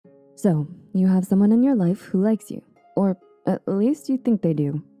So, you have someone in your life who likes you, or at least you think they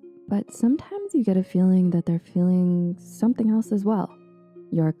do, but sometimes you get a feeling that they're feeling something else as well.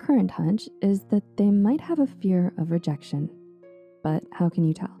 Your current hunch is that they might have a fear of rejection, but how can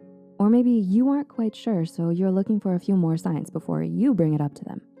you tell? Or maybe you aren't quite sure, so you're looking for a few more signs before you bring it up to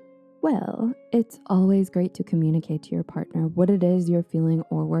them. Well, it's always great to communicate to your partner what it is you're feeling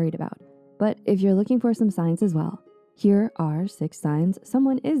or worried about. But if you're looking for some signs as well, here are 6 signs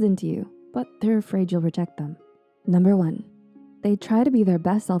someone is into you, but they're afraid you'll reject them. Number 1, they try to be their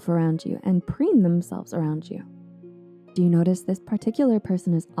best self around you and preen themselves around you. Do you notice this particular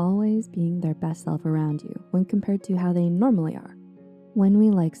person is always being their best self around you when compared to how they normally are? When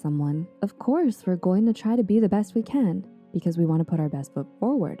we like someone, of course, we're going to try to be the best we can because we want to put our best foot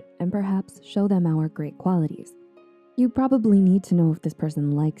forward and perhaps show them our great qualities. You probably need to know if this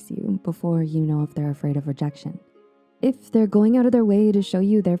person likes you before you know if they're afraid of rejection. If they're going out of their way to show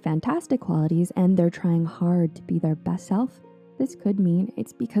you their fantastic qualities and they're trying hard to be their best self, this could mean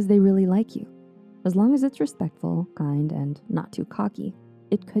it's because they really like you. As long as it's respectful, kind, and not too cocky,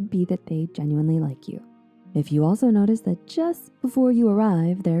 it could be that they genuinely like you. If you also notice that just before you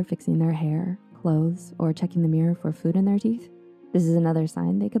arrive, they're fixing their hair, clothes, or checking the mirror for food in their teeth, this is another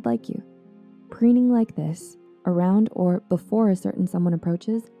sign they could like you. Preening like this, around or before a certain someone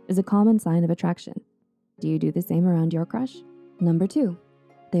approaches, is a common sign of attraction. Do you do the same around your crush? Number 2,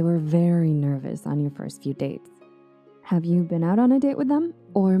 they were very nervous on your first few dates. Have you been out on a date with them?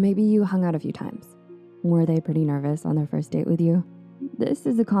 Or maybe you hung out a few times. Were they pretty nervous on their first date with you? This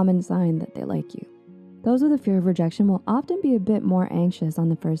is a common sign that they like you. Those with a fear of rejection will often be a bit more anxious on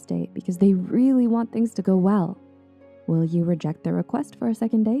the first date because they really want things to go well. Will you reject their request for a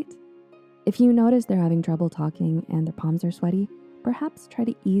second date? If you notice they're having trouble talking and their palms are sweaty, perhaps try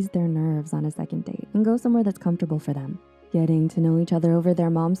to ease their nerves on a second date and go somewhere that's comfortable for them. Getting to know each other over their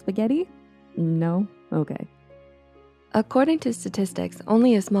mom's spaghetti? No? Okay. According to statistics,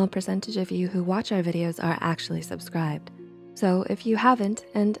 only a small percentage of you who watch our videos are actually subscribed. So if you haven't,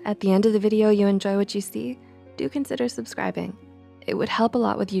 and at the end of the video you enjoy what you see, do consider subscribing. It would help a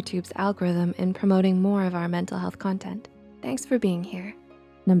lot with YouTube's algorithm in promoting more of our mental health content. Thanks for being here.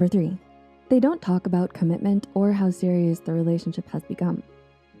 Number 3, they don't talk about commitment or how serious the relationship has become.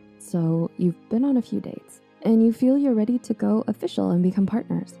 So you've been on a few dates and you feel you're ready to go official and become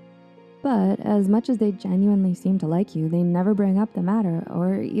partners. But as much as they genuinely seem to like you, they never bring up the matter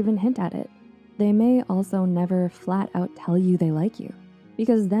or even hint at it. They may also never flat out tell you they like you,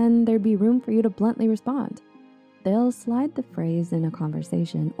 because then there'd be room for you to bluntly respond. They'll slide the phrase in a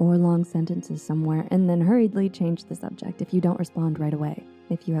conversation or long sentences somewhere and then hurriedly change the subject if you don't respond right away,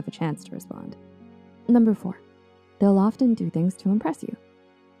 if you have a chance to respond. Number 4, they'll often do things to impress you.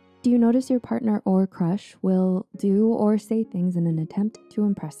 Do you notice your partner or crush will do or say things in an attempt to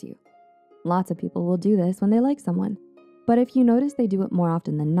impress you? Lots of people will do this when they like someone, but if you notice they do it more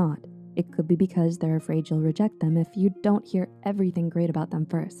often than not, it could be because they're afraid you'll reject them if you don't hear everything great about them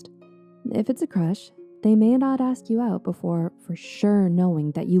first. If it's a crush, they may not ask you out before for sure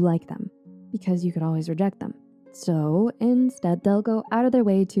knowing that you like them, because you could always reject them. So instead, they'll go out of their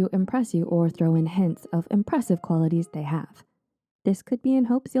way to impress you or throw in hints of impressive qualities they have. This could be in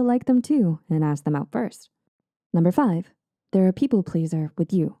hopes you'll like them too and ask them out first. Number 5, they're a people pleaser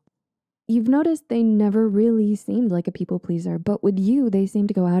with you. You've noticed they never really seemed like a people pleaser, but with you, they seem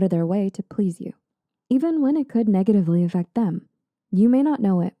to go out of their way to please you, even when it could negatively affect them. You may not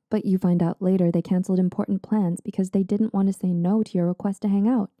know it, but you find out later they canceled important plans because they didn't want to say no to your request to hang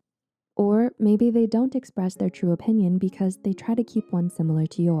out. Or maybe they don't express their true opinion because they try to keep one similar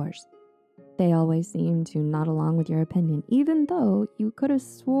to yours. They always seem to nod along with your opinion, even though you could have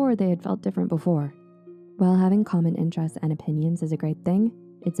swore they had felt different before. While having common interests and opinions is a great thing,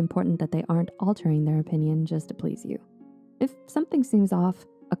 it's important that they aren't altering their opinion just to please you. If something seems off,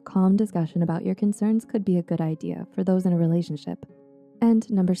 a calm discussion about your concerns could be a good idea for those in a relationship. And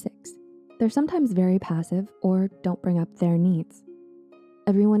number 6, they're sometimes very passive or don't bring up their needs.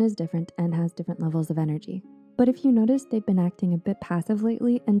 Everyone is different and has different levels of energy. But if you notice they've been acting a bit passive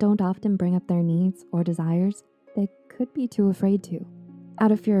lately and don't often bring up their needs or desires, they could be too afraid to,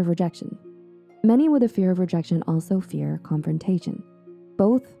 out of fear of rejection. Many with a fear of rejection also fear confrontation.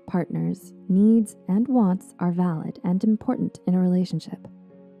 Both partners' needs and wants are valid and important in a relationship.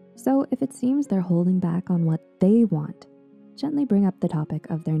 So if it seems they're holding back on what they want, gently bring up the topic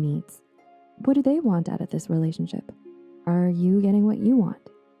of their needs. What do they want out of this relationship? Are you getting what you want?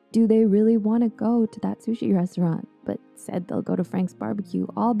 Do they really want to go to that sushi restaurant, but said they'll go to Frank's barbecue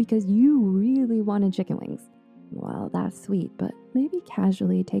all because you really wanted chicken wings? Well, that's sweet, but maybe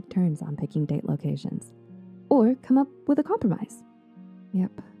casually take turns on picking date locations. Or come up with a compromise.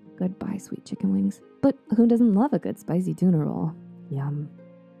 Yep, Goodbye, sweet chicken wings. But who doesn't love a good spicy tuna roll? Yum.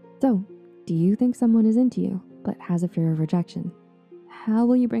 So, do you think someone is into you, but has a fear of rejection? How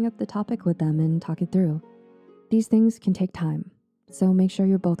will you bring up the topic with them and talk it through? These things can take time, so make sure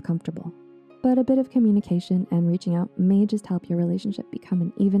you're both comfortable. But a bit of communication and reaching out may just help your relationship become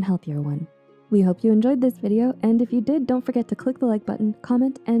an even healthier one. We hope you enjoyed this video, and if you did, don't forget to click the like button,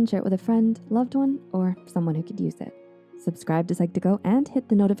 comment, and share it with a friend, loved one, or someone who could use it. Subscribe to Psych2Go and hit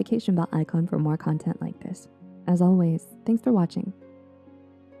the notification bell icon for more content like this. As always, thanks for watching.